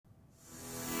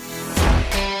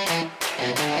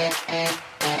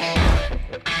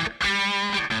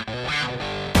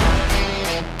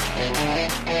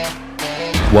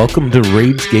Welcome to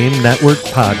Rage Game Network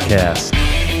Podcast.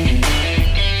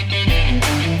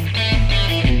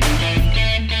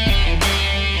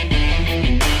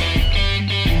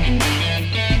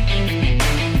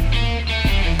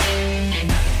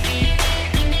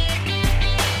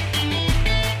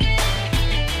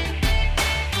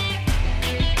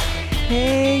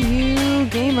 Hey, you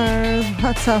gamers.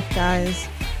 What's up, guys?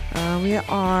 We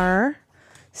are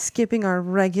skipping our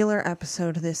regular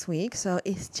episode this week, so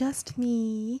it's just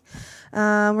me.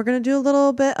 We're going to do a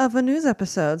little bit of a news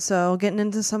episode, so getting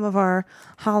into some of our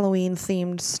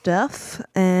Halloween-themed stuff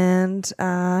and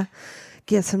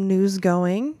get some news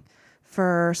going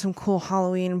for some cool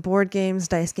Halloween board games,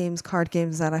 dice games, card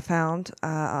games that I found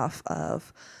off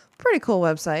of a pretty cool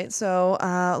website. So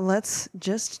let's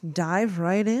just dive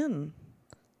right in.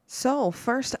 So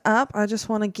first up, I just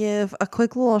want to give a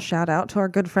quick little shout out to our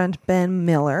good friend Ben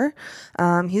Miller.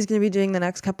 He's going to be doing the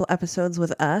next couple episodes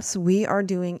with us. We are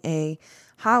doing a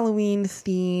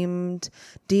Halloween-themed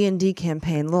D&D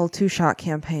campaign, little two-shot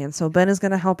campaign. So Ben is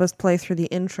going to help us play through the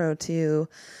intro to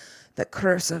The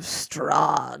Curse of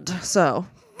Strahd. So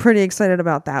pretty excited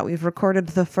about that. We've recorded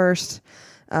the first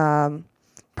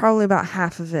probably about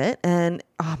half of it, and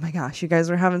oh my gosh, you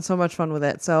guys are having so much fun with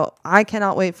it. So I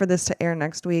cannot wait for this to air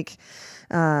next week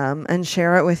and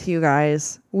share it with you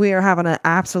guys. We are having an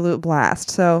absolute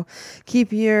blast, so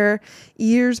keep your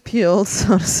ears peeled,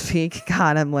 so to speak.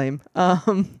 God, I'm lame.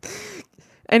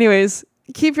 Anyways,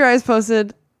 keep your eyes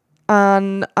posted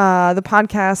on the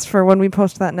podcast for when we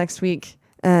post that next week,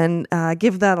 and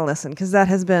give that a listen, because that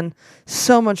has been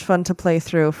so much fun to play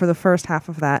through for the first half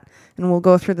of that, and we'll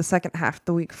go through the second half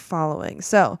the week following.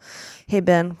 So, hey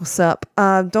Ben, what's up?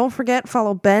 Don't forget,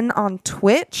 follow Ben on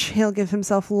Twitch. He'll give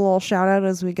himself a little shout out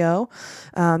as we go.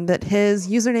 That his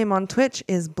username on Twitch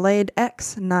is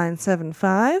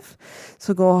BladeX975.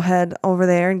 So go ahead over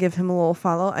there and give him a little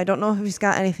follow. I don't know if he's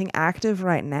got anything active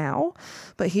right now,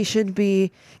 but he should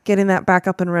be getting that back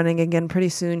up and running again pretty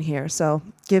soon here. So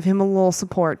give him a little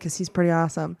support because he's pretty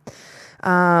awesome.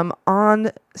 On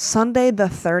Sunday the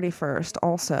 31st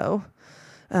also,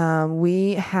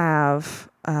 we have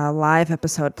a live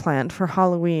episode planned for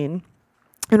Halloween,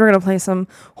 and we're going to play some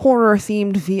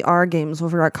horror-themed VR games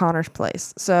over at Connor's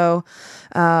place. So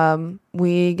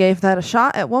we gave that a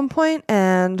shot at one point,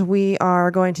 and we are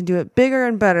going to do it bigger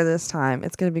and better this time.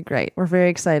 It's going to be great. We're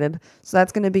very excited. So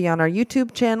that's going to be on our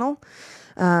YouTube channel.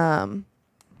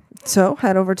 So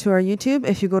head over to our YouTube.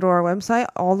 If you go to our website,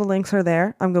 all the links are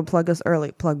there. I'm going to plug us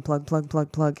early. Plug. Go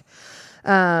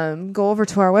over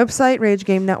to our website,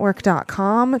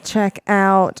 ragegamenetwork.com. Check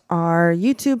out our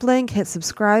YouTube link. Hit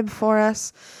subscribe for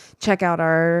us. Check out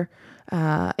our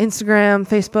Instagram,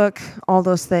 Facebook, all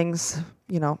those things.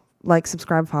 You know, like,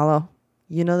 subscribe, follow.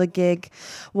 You know the gig.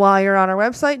 While you're on our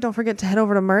website, don't forget to head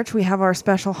over to merch. We have our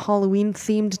special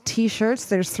Halloween-themed t-shirts.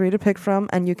 There's 3 to pick from,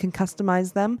 and you can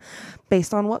customize them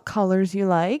based on what colors you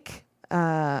like.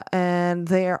 And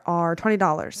they are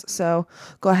 $20. So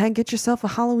go ahead and get yourself a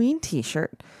Halloween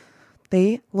t-shirt.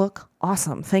 They look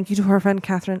awesome. Thank you to our friend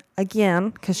Catherine again,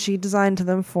 because she designed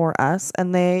them for us,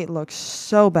 and they look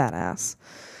so badass.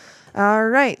 All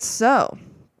right, so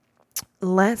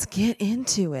let's get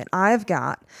into it. I've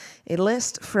got a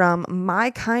list from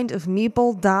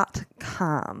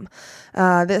mykindofmeeple.com.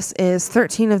 This is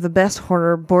 13 of the best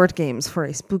horror board games for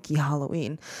a spooky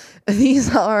Halloween.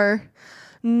 These are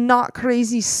not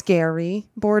crazy scary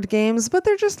board games, but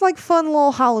they're just like fun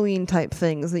little Halloween type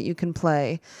things that you can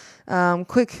play.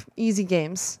 Quick, easy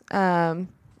games. I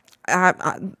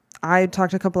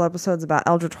talked a couple episodes about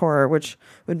Eldritch Horror, which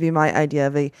would be my idea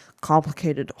of a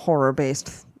complicated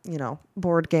horror-based,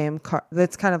 board game.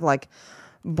 That's kind of like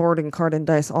board and card and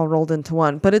dice all rolled into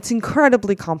one, but it's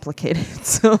incredibly complicated.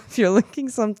 So if you're looking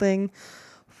something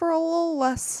for a little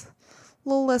less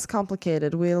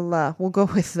complicated, we'll go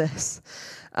with this.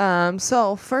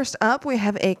 So first up, we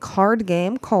have a card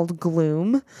game called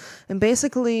Gloom, and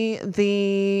basically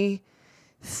the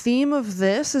theme of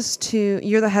this is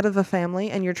you're the head of a family,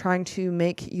 and you're trying to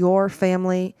make your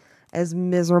family as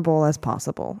miserable as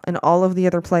possible, and all of the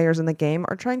other players in the game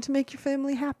are trying to make your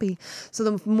family happy. So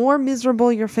the more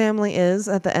miserable your family is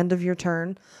at the end of your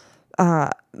turn,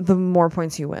 the more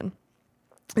points you win.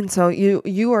 And so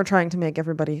you are trying to make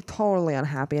everybody totally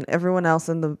unhappy, and everyone else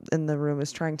in the room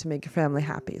is trying to make your family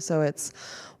happy. So it's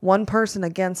one person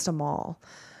against them all.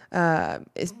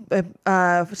 It's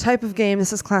a type of game.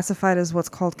 This is classified as what's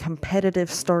called competitive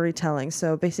storytelling.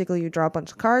 So basically, you draw a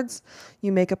bunch of cards,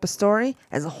 you make up a story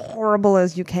as horrible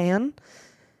as you can,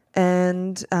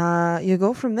 and you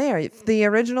go from there. The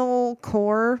original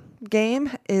core game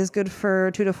is good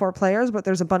for 2 to 4 players, but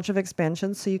there's a bunch of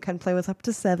expansions, so you can play with up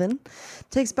to 7.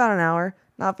 Takes about an hour.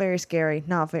 Not very scary,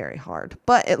 not very hard,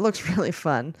 but it looks really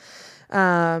fun.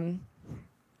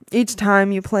 Each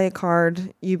time you play a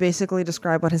card, you basically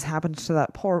describe what has happened to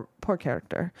that poor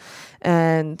character,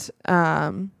 and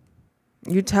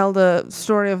you tell the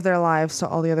story of their lives to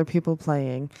all the other people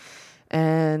playing,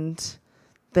 and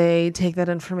they take that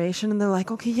information and they're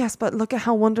like, okay, yes, but look at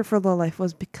how wonderful the life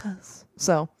was because.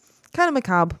 So, kind of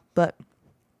macabre, but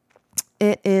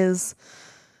it is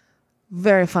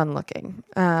very fun looking.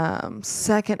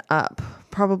 Second up,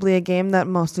 probably a game that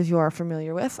most of you are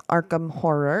familiar with, Arkham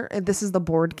Horror. This is the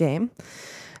board game.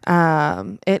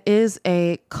 It is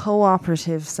a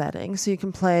cooperative setting, so you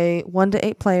can play 1 to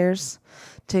 8 players.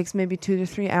 Takes maybe 2 to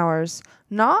 3 hours.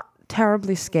 Not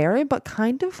terribly scary, but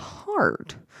kind of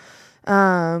hard.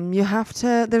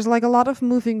 There's like a lot of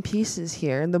moving pieces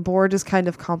here, and the board is kind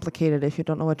of complicated if you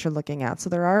don't know what you're looking at.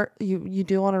 So you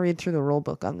do want to read through the rule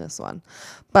book on this one.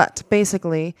 But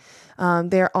basically,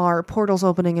 there are portals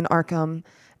opening in Arkham,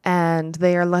 and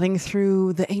they are letting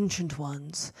through the Ancient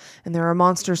Ones, and there are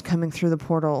monsters coming through the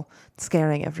portal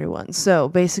scaring everyone. So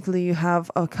basically, you have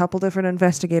a couple different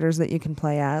investigators that you can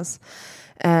play as,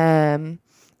 and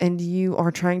you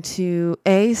are trying to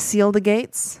seal the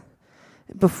gates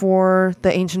before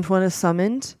the Ancient One is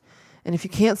summoned. And if you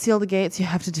can't seal the gates, you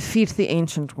have to defeat the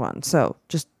Ancient One. So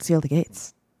just seal the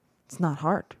gates. It's not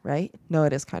hard, right? No,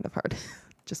 it is kind of hard.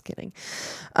 Just kidding.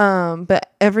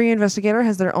 But every investigator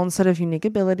has their own set of unique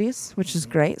abilities, which is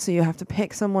great. So you have to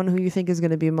pick someone who you think is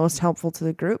going to be most helpful to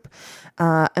the group,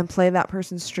 and play that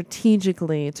person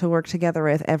strategically to work together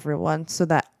with everyone so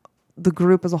that the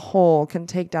group as a whole can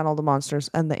take down all the monsters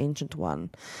and the Ancient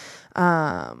One.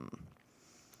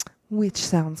 Which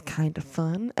sounds kind of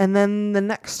fun. And then the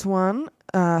next one,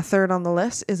 third on the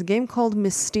list, is a game called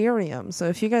Mysterium. So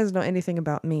if you guys know anything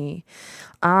about me,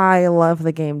 I love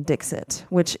the game Dixit,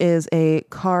 which is a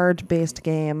card-based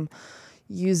game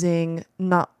using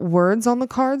not words on the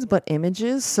cards, but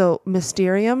images. So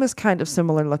Mysterium is kind of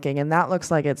similar looking, and that looks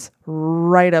like it's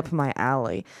right up my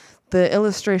alley. The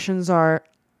illustrations are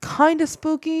kind of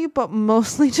spooky, but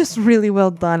mostly just really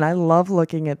well done. I love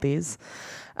looking at these.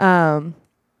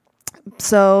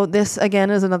 So this, again,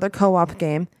 is another co-op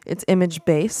game. It's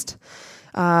image-based,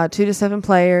 2 to 7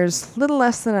 players, little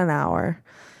less than an hour.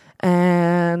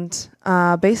 And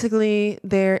basically,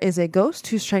 there is a ghost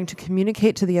who's trying to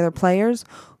communicate to the other players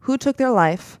who took their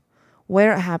life,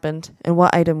 where it happened, and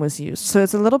what item was used. So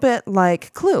it's a little bit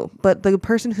like Clue, but the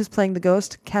person who's playing the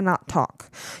ghost cannot talk.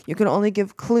 You can only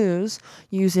give clues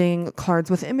using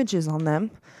cards with images on them.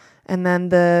 And then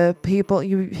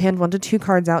you hand 1 to 2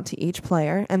 cards out to each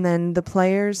player, and then the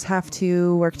players have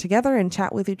to work together and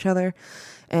chat with each other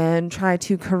and try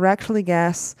to correctly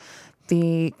guess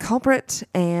the culprit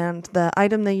and the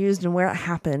item they used and where it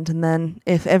happened. And then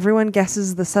if everyone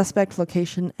guesses the suspect,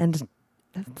 location, and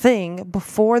thing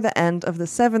before the end of the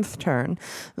 7th turn,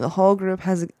 the whole group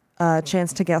has a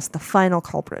chance to guess the final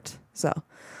culprit. So,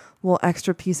 little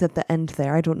extra piece at the end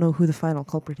there. I don't know who the final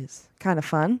culprit is. Kind of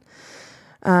fun.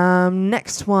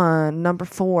 Next one, number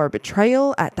 4,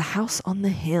 Betrayal at the House on the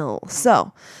Hill.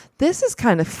 So this is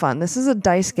kind of fun. This is a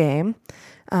dice game.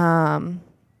 I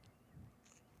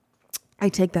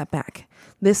take that back.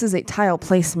 This is a tile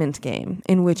placement game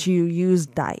in which you use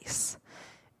dice,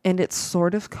 and it's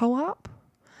sort of co-op,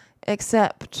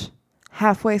 except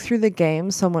halfway through the game,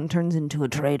 someone turns into a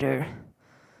traitor.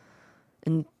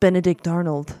 And Benedict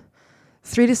Arnold.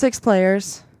 3 to 6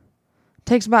 players.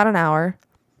 Takes about an hour.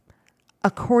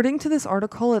 According to this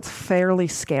article, it's fairly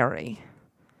scary.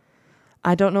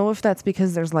 I don't know if that's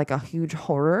because there's like a huge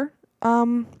horror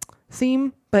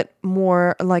theme, but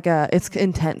more like it's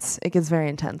intense. It gets very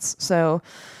intense. So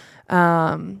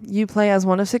you play as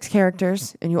one of 6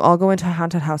 characters, and you all go into a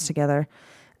haunted house together,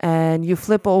 and you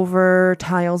flip over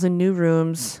tiles in new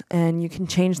rooms, and you can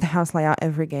change the house layout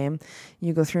every game.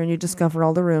 You go through and you discover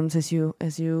all the rooms as you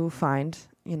enter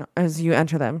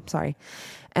them. Sorry.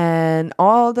 And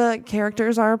all the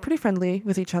characters are pretty friendly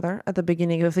with each other at the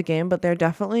beginning of the game, but they're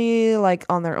definitely like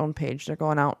on their own page. They're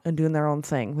going out and doing their own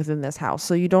thing within this house.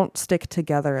 So you don't stick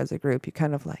together as a group. You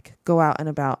kind of like go out and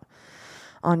about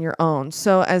on your own.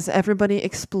 So as everybody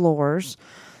explores,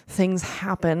 things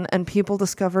happen and people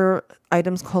discover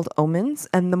items called omens.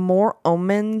 And the more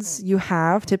omens you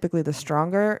have, typically the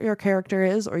stronger your character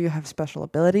is, or you have special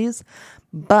abilities.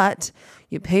 But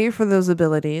you pay for those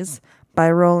abilities by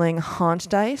rolling haunt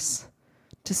dice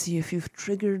to see if you've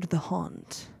triggered the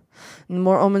haunt. And the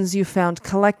more omens you found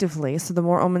collectively, so the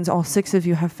more omens all 6 of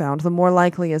you have found, the more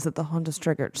likely is that the haunt is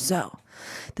triggered. So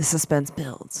the suspense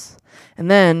builds. And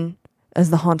then, as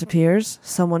the haunt appears,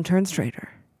 someone turns traitor.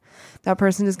 That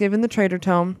person is given the traitor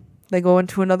tome. They go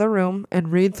into another room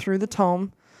and read through the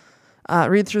tome,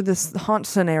 read through this haunt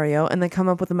scenario, and they come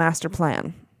up with a master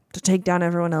plan to take down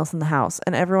everyone else in the house.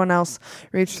 And everyone else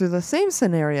reads through the same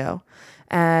scenario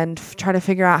and try to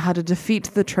figure out how to defeat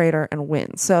the traitor and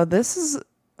win. So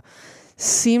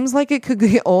seems like it could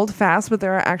get old fast, but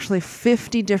there are actually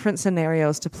 50 different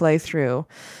scenarios to play through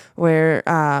where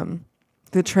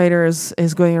the traitor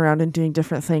is going around and doing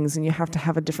different things, and you have to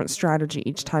have a different strategy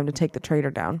each time to take the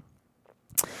traitor down.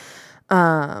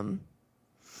 That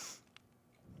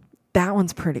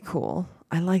one's pretty cool.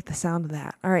 I like the sound of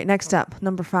that. All right, next up,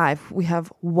 number 5, we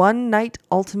have One Night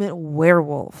Ultimate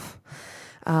Werewolf.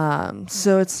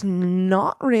 So it's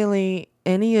not really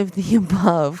any of the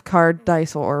above card,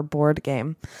 dice, or board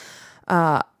game.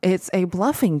 It's a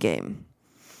bluffing game.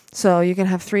 So you can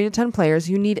have 3 to 10 players.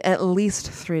 You need at least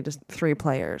 3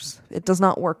 players. It does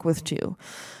not work with 2.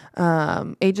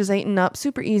 Ages 8 and up,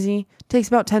 super easy. Takes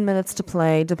about 10 minutes to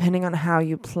play, depending on how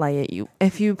you play it.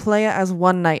 If you play it as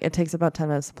one night, it takes about 10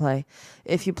 minutes to play.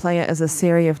 If you play it as a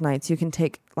series of nights, you can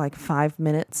take like 5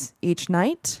 minutes each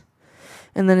night,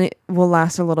 and then it will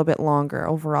last a little bit longer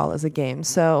overall as a game.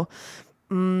 So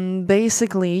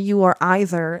basically, you are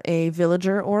either a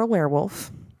villager or a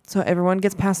werewolf. So everyone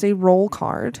gets past a roll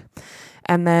card,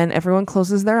 and then everyone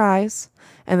closes their eyes,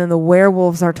 and then the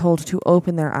werewolves are told to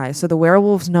open their eyes. So the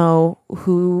werewolves know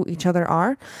who each other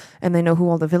are, and they know who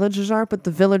all the villagers are, but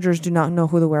the villagers do not know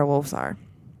who the werewolves are.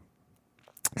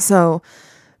 So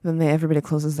then everybody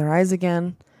closes their eyes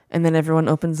again, and then everyone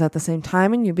opens at the same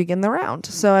time, and you begin the round.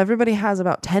 So everybody has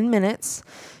about 10 minutes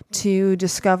to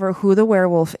discover who the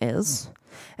werewolf is.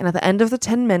 And at the end of the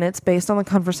 10 minutes, based on the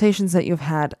conversations that you've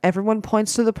had, everyone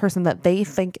points to the person that they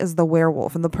think is the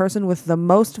werewolf. And the person with the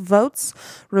most votes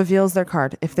reveals their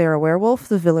card. If they're a werewolf,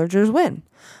 the villagers win.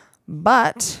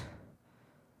 But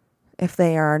if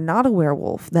they are not a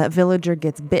werewolf, that villager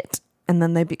gets bit, and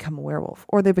then they become a werewolf.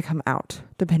 Or they become out,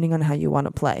 depending on how you want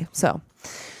to play. So,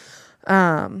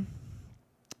 like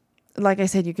I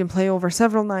said, you can play over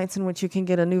several nights in which you can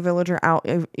get a new villager out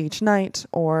each night,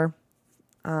 or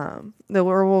the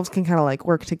werewolves can kind of like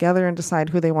work together and decide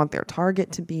who they want their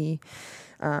target to be.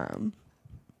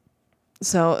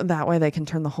 So that way they can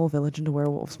turn the whole village into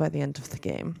werewolves by the end of the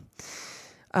game.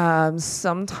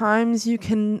 Sometimes you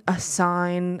can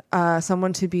assign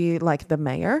someone to be like the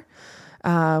mayor,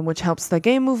 which helps the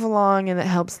game move along, and it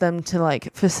helps them to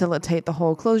like facilitate the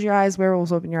whole close your eyes,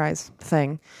 werewolves open your eyes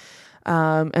thing.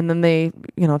 And then they,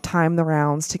 time the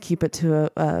rounds to keep it to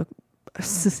a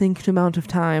succinct amount of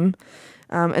time.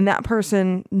 And that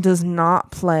person does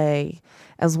not play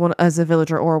as a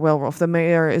villager or a werewolf. The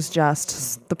mayor is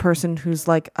just the person who's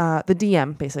like the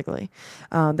DM, basically.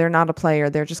 They're not a player.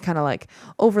 They're just kind of like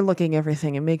overlooking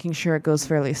everything and making sure it goes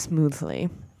fairly smoothly.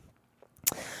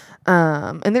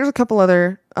 And there's a couple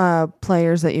other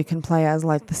players that you can play as,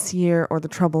 like the seer or the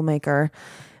troublemaker,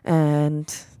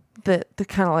 and that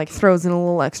kind of like throws in a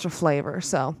little extra flavor.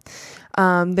 So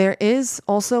there is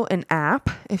also an app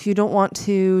if you don't want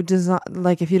to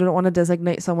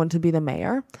designate someone to be the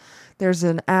mayor. There's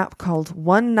an app called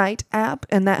One Night app,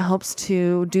 and that helps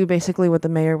to do basically what the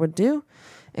mayor would do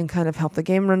and kind of help the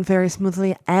game run very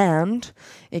smoothly. And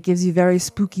it gives you very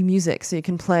spooky music, so you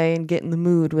can play and get in the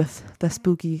mood with the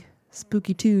spooky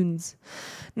tunes.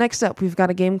 Next up, we've got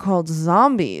a game called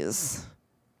Zombies.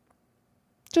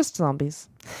 Just Zombies.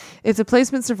 It's a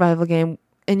placement survival game,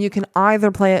 and you can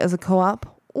either play it as a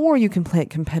co-op or you can play it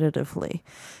competitively.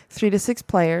 3 to 6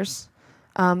 players.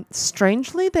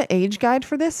 Strangely, the age guide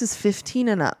for this is 15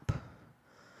 and up.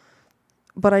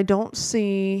 But I don't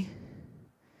see...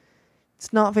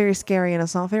 It's not very scary and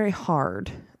it's not very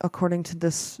hard, according to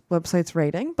this website's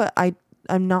rating. But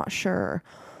I'm not sure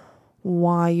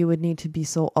why you would need to be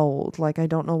so old. Like, I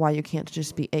don't know why you can't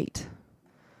just be 8.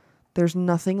 There's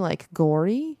nothing like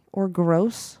gory or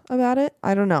gross about it.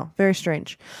 I don't know. Very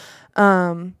strange.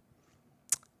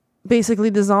 Basically,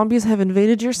 the zombies have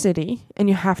invaded your city and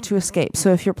you have to escape.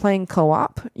 So if you're playing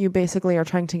co-op, you basically are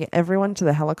trying to get everyone to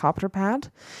the helicopter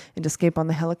pad and escape on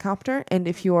the helicopter. And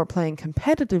if you are playing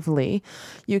competitively,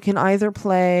 you can either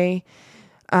play...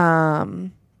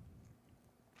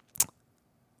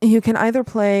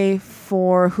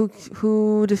 for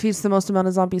who defeats the most amount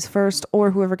of zombies first,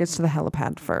 or whoever gets to the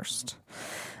helipad first.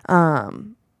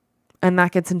 And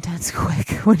that gets intense quick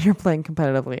when you're playing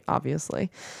competitively, obviously.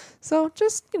 So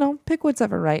just, pick what's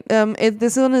ever right.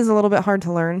 This one is a little bit hard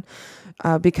to learn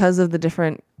because of the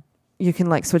different, you can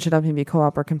like switch it up and be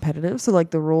co-op or competitive. So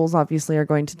like the rules obviously are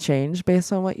going to change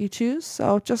based on what you choose.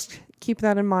 So just keep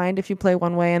that in mind if you play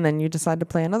one way and then you decide to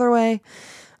play another way.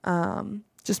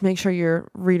 Just make sure you're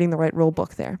reading the right rule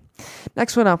book there.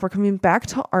 Next one up, we're coming back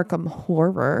to Arkham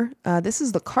Horror. This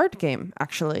is the card game,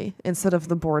 actually, instead of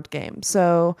the board game.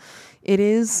 So it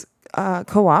is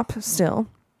co-op still,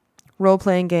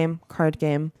 role-playing game, card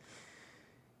game.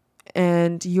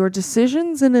 And your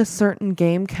decisions in a certain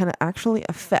game can actually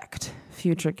affect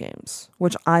future games,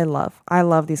 which I love. I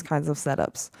love these kinds of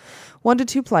setups. 1 to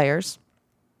 2 players,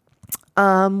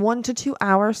 1 to 2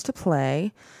 hours to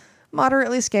play.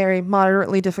 Moderately scary,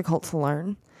 moderately difficult to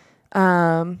learn.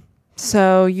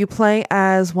 So you play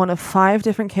as one of 5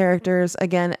 different characters.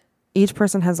 Again, each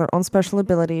person has their own special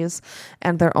abilities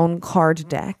and their own card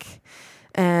deck.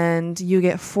 And you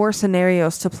get 4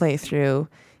 scenarios to play through,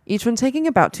 each one taking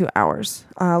about 2 hours.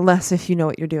 Less if you know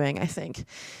what you're doing, I think.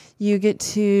 You get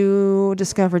to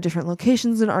discover different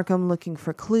locations in Arkham looking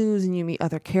for clues, and you meet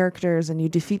other characters, and you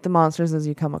defeat the monsters as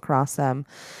you come across them.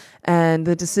 And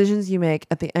the decisions you make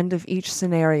at the end of each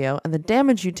scenario and the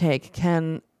damage you take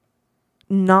can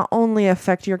not only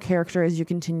affect your character as you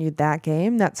continue that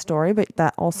game, that story, but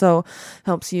that also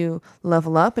helps you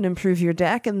level up and improve your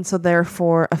deck, and so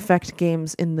therefore affect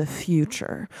games in the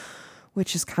future,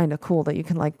 which is kind of cool that you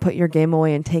can like put your game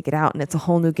away and take it out and it's a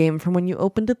whole new game from when you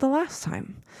opened it the last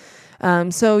time.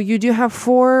 So you do have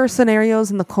 4 scenarios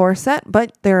in the core set,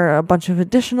 but there are a bunch of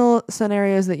additional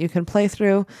scenarios that you can play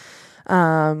through.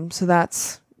 So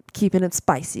that's keeping it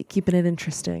spicy, keeping it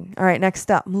interesting. All right, next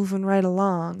up, moving right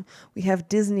along, we have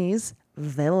Disney's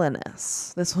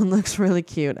Villainous. This one looks really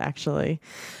cute, actually.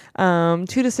 2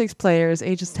 to 6 players,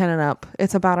 ages 10 and up.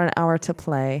 It's about an hour to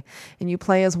play, and you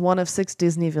play as one of 6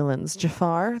 Disney villains: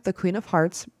 Jafar, the Queen of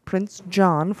Hearts, Prince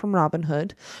John from Robin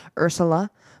Hood,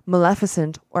 Ursula,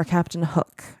 Maleficent, or Captain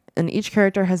Hook. And each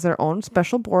character has their own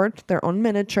special board, their own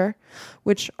miniature,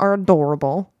 which are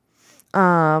adorable.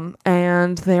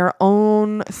 And their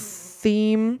own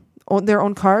theme, their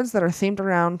own cards that are themed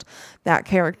around that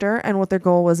character and what their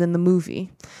goal was in the movie.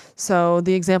 So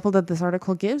the example that this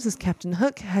article gives is Captain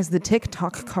Hook has the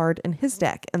Tick-Tock card in his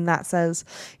deck, and that says,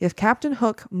 if Captain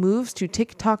Hook moves to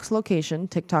Tick-Tock's location,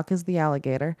 Tick-Tock is the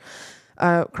alligator,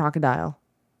 crocodile,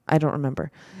 I don't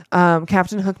remember,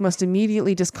 Captain Hook must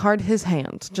immediately discard his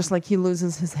hand, just like he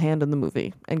loses his hand in the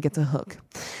movie and gets a hook.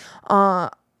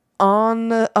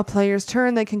 On a player's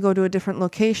turn, they can go to a different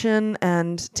location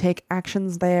and take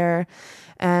actions there.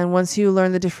 And once you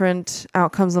learn the different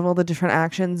outcomes of all the different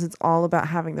actions, it's all about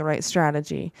having the right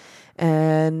strategy.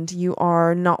 And you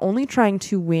are not only trying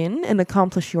to win and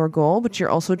accomplish your goal, but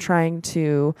you're also trying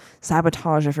to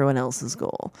sabotage everyone else's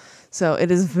goal. So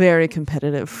it is very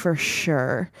competitive for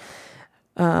sure.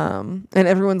 And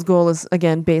everyone's goal is,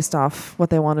 again, based off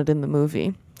what they wanted in the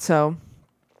movie. So,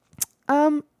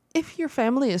 if your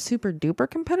family is super duper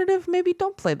competitive, maybe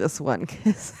don't play this one,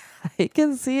 because I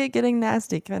can see it getting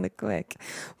nasty kind of quick.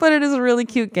 But it is a really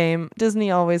cute game.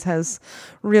 Disney always has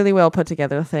really well put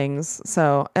together things.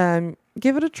 So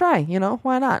give it a try,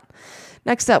 why not?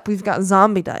 Next up, we've got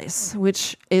Zombie Dice,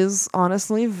 which is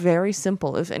honestly very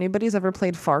simple. If anybody's ever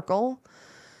played Farkle,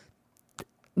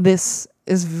 this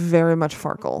is very much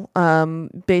Farkle.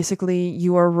 Basically,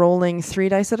 you are rolling 3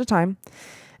 dice at a time,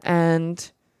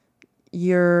 and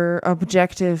your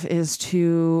objective is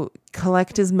to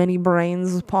collect as many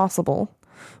brains as possible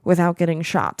without getting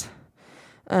shot.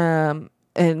 And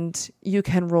you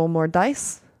can roll more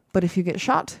dice, but if you get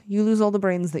shot, you lose all the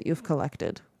brains that you've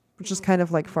collected, which is kind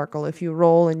of like Farkle. If you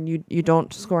roll and you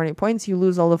don't score any points, you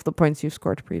lose all of the points you've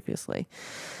scored previously.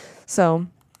 So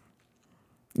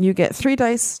you get 3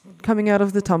 dice coming out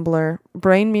of the tumbler.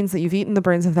 Brain means that you've eaten the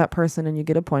brains of that person and you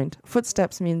get a point.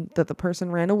 Footsteps mean that the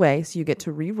person ran away, so you get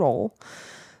to re-roll.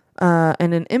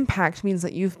 And an impact means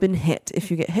that you've been hit. If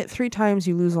you get hit 3 times,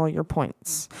 you lose all your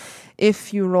points.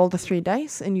 If you roll the 3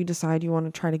 dice and you decide you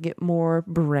want to try to get more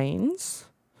brains,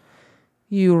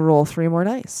 you roll 3 more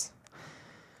dice.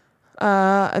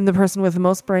 And the person with the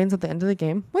most brains at the end of the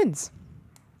game wins.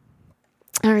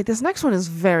 All right, this next one is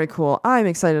very cool. I'm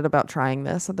excited about trying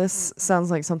this. This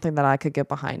sounds like something that I could get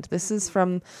behind. This is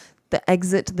from the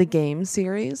Exit the Game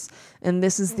series, and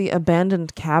this is the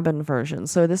Abandoned Cabin version.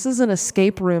 So this is an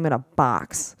escape room in a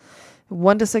box.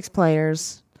 1 to 6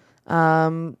 players.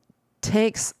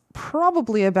 Takes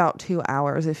probably about 2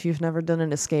 hours if you've never done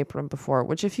an escape room before,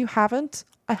 which if you haven't,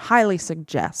 I highly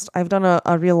suggest. I've done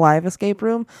a real live escape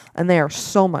room, and they are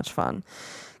so much fun.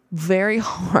 Very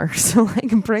hard, so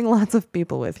bring lots of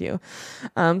people with you.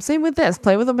 Same with this,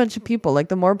 play with a bunch of people.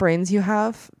 The more brains you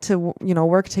have to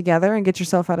work together and get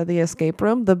yourself out of the escape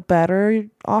room, the better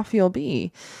off you'll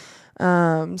be.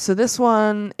 So this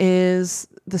one is,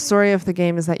 the story of the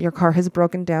game is that your car has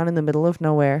broken down in the middle of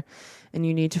nowhere and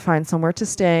you need to find somewhere to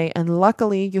stay. And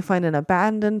luckily you find an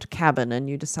abandoned cabin and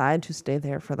you decide to stay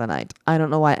there for the night. I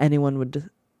don't know why anyone would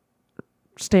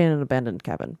stay in an abandoned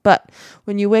cabin. But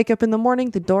when you wake up in the morning,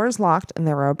 the door is locked and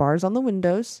there are bars on the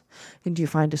windows, and you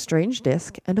find a strange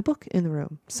disc and a book in the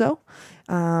room. So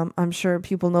I'm sure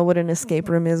people know what an escape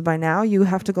room is by now. You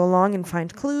have to go along and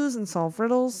find clues and solve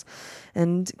riddles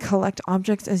and collect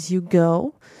objects as you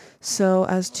go, so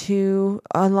as to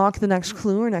unlock the next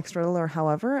clue or next riddle or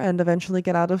however, and eventually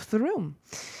get out of the room.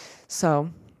 So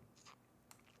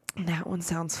that one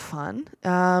sounds fun.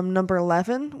 Number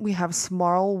 11, we have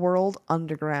Small World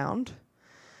Underground.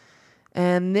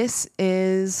 And this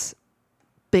is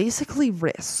basically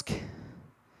Risk,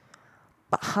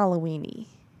 but Halloween-y.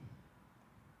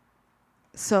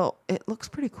 So it looks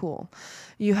pretty cool.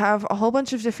 You have a whole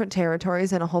bunch of different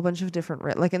territories and a whole bunch of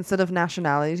different, like instead of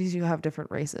nationalities, you have different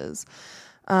races.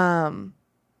 Can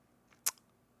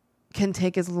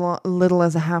take as little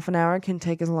as a half an hour, can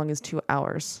take as long as 2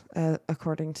 hours,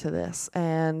 according to this.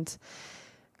 And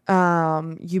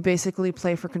you basically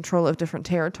play for control of different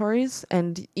territories,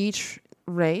 and each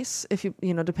race, if you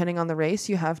depending on the race,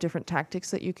 you have different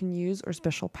tactics that you can use or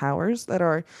special powers that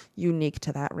are unique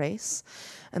to that race.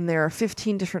 And there are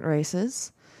 15 different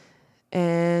races,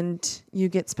 and you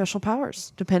get special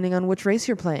powers depending on which race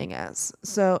you're playing as.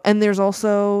 So, and there's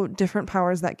also different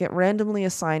powers that get randomly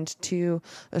assigned to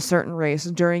a certain race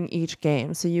during each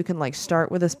game. So you can like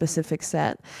start with a specific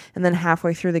set and then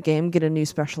halfway through the game get a new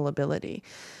special ability.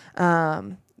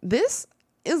 This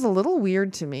is a little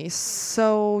weird to me.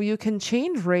 So you can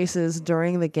change races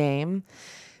during the game,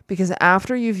 because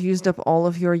after you've used up all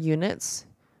of your units,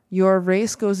 your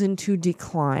race goes into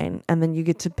decline, and then you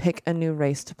get to pick a new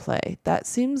race to play. That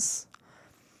seems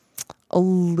a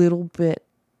little bit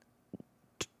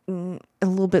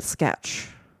sketch.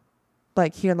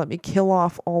 Like, here, let me kill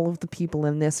off all of the people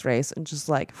in this race and just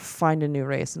like find a new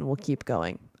race and we'll keep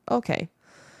going. Okay.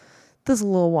 This is a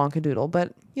little wonkadoodle,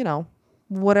 but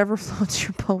whatever floats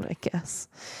your boat, I guess.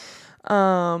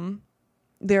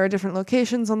 There are different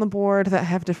locations on the board that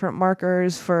have different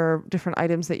markers for different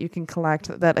items that you can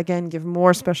collect that, again, give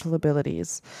more special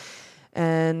abilities.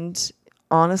 And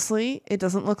honestly, it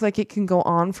doesn't look like it can go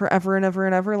on forever and ever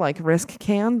and ever like Risk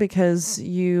can, because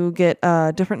you get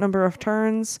a different number of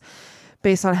turns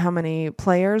based on how many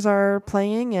players are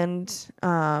playing, and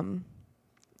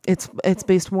it's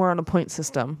based more on a point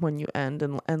system when you end,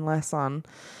 and less on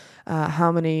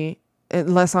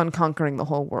less on conquering the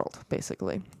whole world,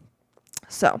 basically.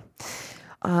 So,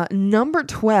 number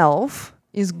 12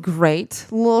 is great.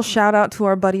 A little shout out to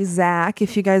our buddy Zach.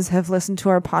 If you guys have listened to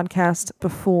our podcast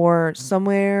before,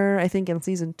 somewhere, I think in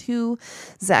season 2,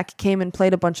 Zach came and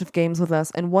played a bunch of games with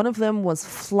us, and one of them was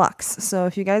Fluxx. So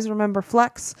if you guys remember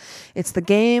Fluxx, it's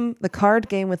the card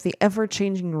game with the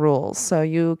ever-changing rules. So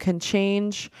you can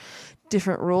change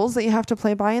different rules that you have to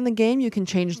play by in the game. You can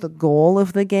change the goal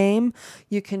of the game.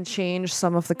 You can change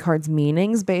some of the cards'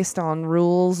 meanings based on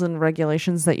rules and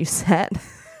regulations that you set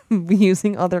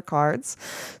using other cards.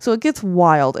 So it gets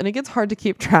wild and it gets hard to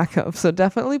keep track of. So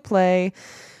definitely play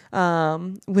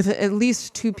with at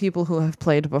least 2 people who have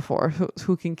played before,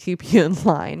 who can keep you in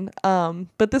line.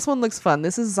 But this one looks fun.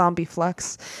 This is Zombie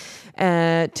Fluxx.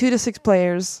 2 to 6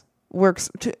 players works.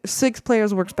 6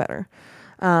 players works better.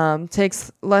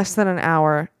 Takes less than an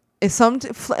hour.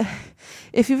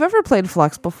 If you've ever played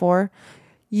Fluxx before,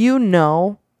 you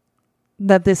know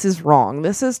that this is wrong.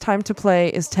 This is time to play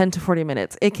is 10 to 40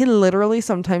 minutes. It can literally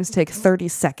sometimes take 30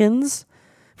 seconds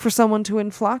for someone to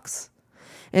win Fluxx.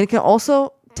 And it can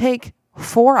also take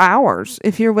 4 hours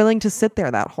if you're willing to sit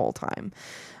there that whole time.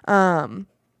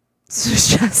 So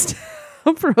just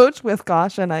approach with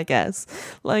caution, I guess.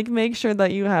 Like, make sure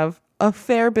that you have a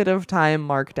fair bit of time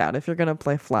marked out if you're going to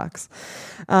play Fluxx.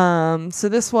 So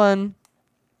this one,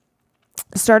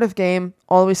 start of game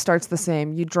always starts the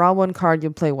same. You draw 1 card, you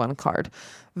play 1 card.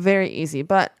 Very easy.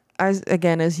 But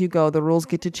as you go, the rules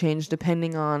get to change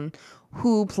depending on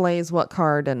who plays what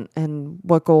card and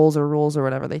what goals or rules or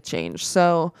whatever they change.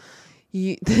 So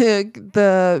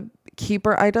the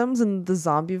keeper items in the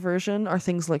zombie version are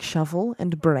things like shovel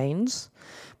and brains.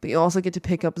 But you also get to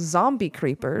pick up zombie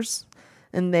creepers,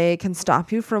 and they can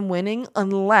stop you from winning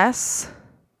unless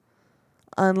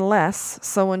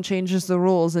someone changes the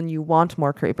rules and you want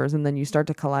more creepers, and then you start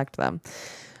to collect them.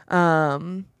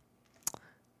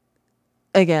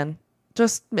 Again,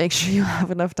 just make sure you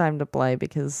have enough time to play,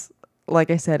 because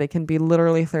like I said, it can be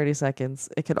literally 30 seconds.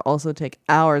 It could also take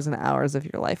hours and hours of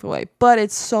your life away, but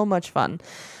it's so much fun.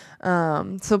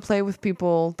 So play with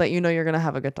people that you know you're going to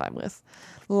have a good time with.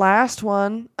 Last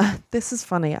one. This is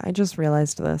funny. I just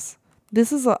realized this.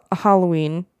 This is a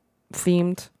Halloween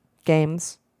themed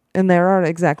games, and there are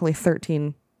exactly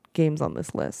 13 games on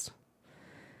this list.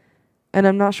 And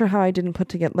I'm not sure how I didn't put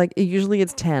together, like, usually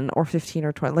it's 10 or 15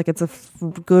 or 20. Like, it's a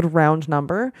good round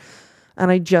number. And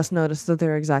I just noticed that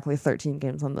there are exactly 13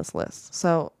 games on this list.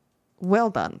 So, well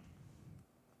done.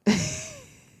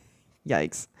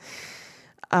 Yikes.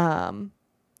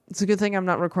 It's a good thing I'm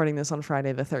not recording this on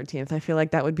Friday the 13th. I feel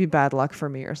like that would be bad luck for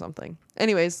me or something.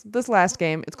 Anyways, this last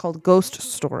game, it's called Ghost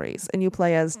Stories. And you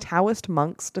play as Taoist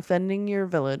monks defending your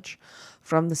village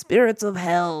from the spirits of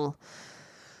hell.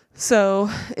 So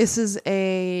this is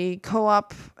a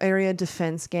co-op area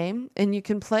defense game, and you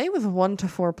can play with 1 to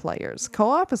 4 players.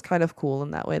 Co-op is kind of cool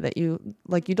in that way that you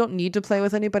don't need to play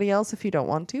with anybody else if you don't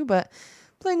want to, but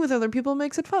playing with other people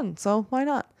makes it fun. So why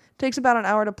not? Takes about an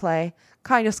hour to play.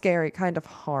 Kind of scary, kind of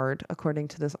hard, according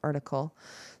to this article.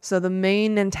 So the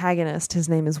main antagonist, his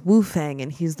name is Wu Feng,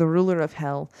 and he's the ruler of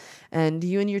hell. And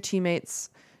you and your teammates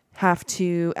have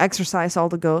to exorcise all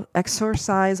of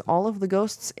the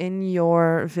ghosts in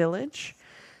your village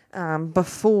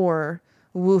before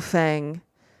Wu Feng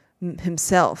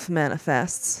himself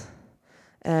manifests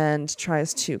and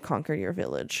tries to conquer your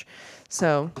village.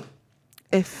 So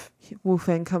if Wu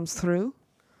Feng comes through,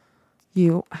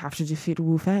 you have to defeat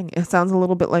Wu Feng. It sounds a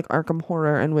little bit like Arkham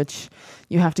Horror, in which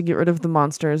you have to get rid of the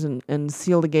monsters and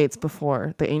seal the gates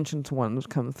before the Ancient One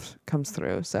comes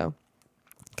through. So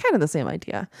kind of the same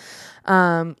idea.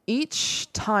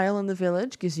 Each tile in the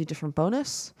village gives you different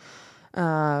bonus.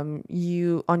 On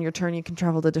your turn, you can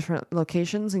travel to different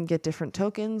locations and get different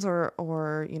tokens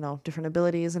or different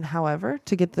abilities and however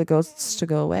to get the ghosts to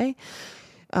go away.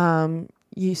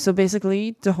 So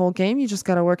basically the whole game, you just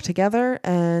got to work together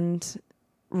and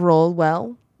roll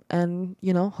well and,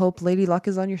 hope Lady Luck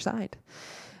is on your side.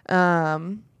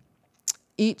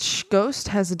 Each ghost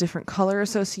has a different color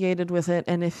associated with it.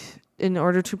 And in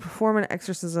order to perform an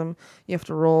exorcism, you have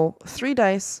to roll 3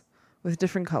 dice with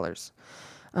different colors,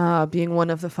 being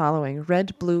one of the following: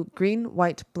 red, blue, green,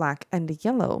 white, black, and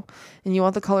yellow. And you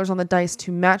want the colors on the dice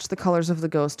to match the colors of the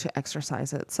ghost to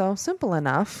exorcise it. So simple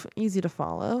enough, easy to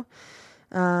follow.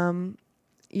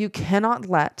 You cannot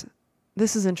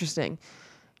this is interesting.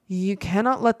 You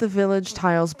cannot let the village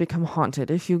tiles become haunted.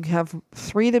 If you have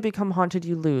 3 that become haunted,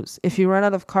 you lose. If you run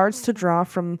out of cards to draw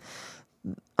from,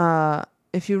 while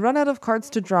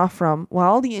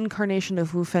the incarnation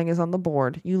of Wu Feng is on the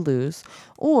board, you lose.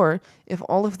 Or if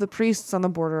all of the priests on the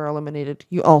board are eliminated,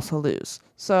 you also lose.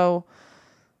 So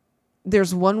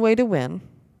there's one way to win,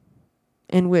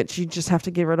 in which you just have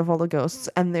to get rid of all the ghosts,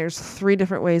 and there's 3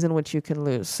 different ways in which you can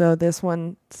lose. So this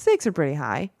one, stakes are pretty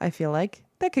high, I feel like.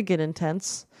 That could get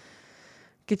intense.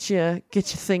 Get you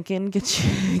thinking, get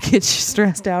you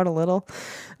stressed out a little.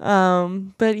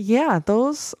 But yeah,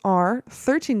 those are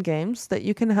 13 games that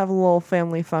you can have a little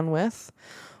family fun with,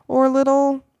 or a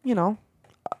little,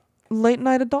 late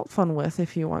night adult fun with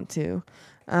if you want to.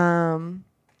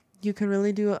 You can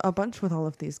really do a bunch with all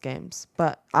of these games.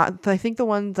 But I think the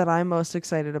one that I'm most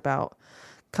excited about,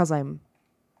 because I'm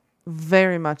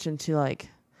very much into like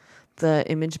the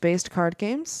image-based card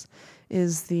games,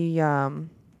 is the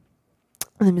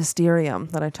Mysterium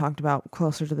that I talked about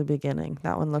closer to the beginning.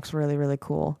 That one looks really, really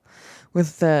cool,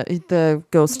 with the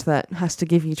ghost that has to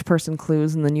give each person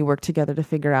clues, and then you work together to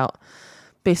figure out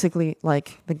basically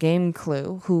like the game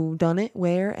clue, who done it,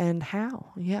 where, and how.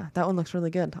 Yeah, that one looks really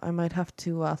good. I might have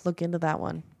to look into that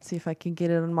one, see if I can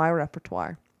get it in my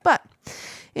repertoire. But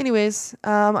anyways,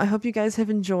 I hope you guys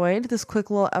have enjoyed this quick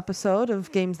little episode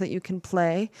of games that you can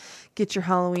play. Get your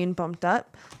Halloween bumped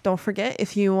up. Don't forget,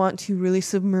 if you want to really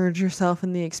submerge yourself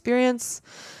in the experience,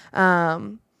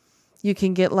 you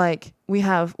can get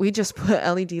we just put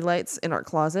LED lights in our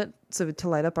closet to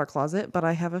light up our closet, but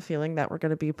I have a feeling that we're going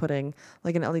to be putting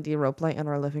like an LED rope light in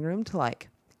our living room to like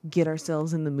get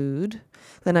ourselves in the mood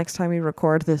the next time we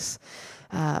record this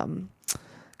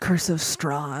Curse of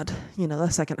Strahd, the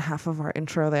second half of our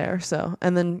intro there. So,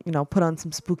 and then, put on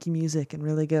some spooky music and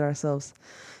really get ourselves,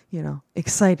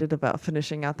 excited about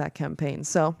finishing out that campaign.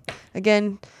 So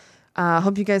again,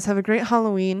 hope you guys have a great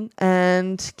Halloween,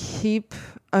 and keep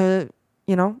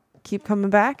coming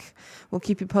back. We'll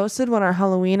keep you posted when our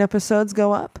Halloween episodes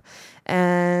go up.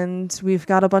 And we've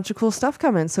got a bunch of cool stuff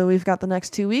coming. So we've got the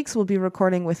next 2 weeks. We'll be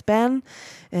recording with Ben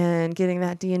and getting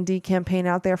that D&D campaign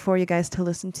out there for you guys to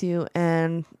listen to.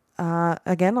 And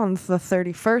again, on the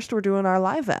 31st, we're doing our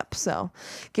live ep. So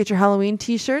get your Halloween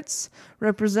t-shirts,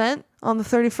 represent on the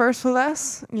 31st with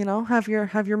us, have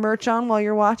your merch on while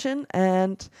you're watching,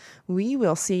 and we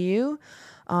will see you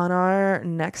on our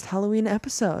next Halloween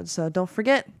episode. So don't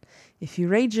forget, if you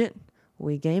rage it,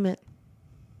 we game it.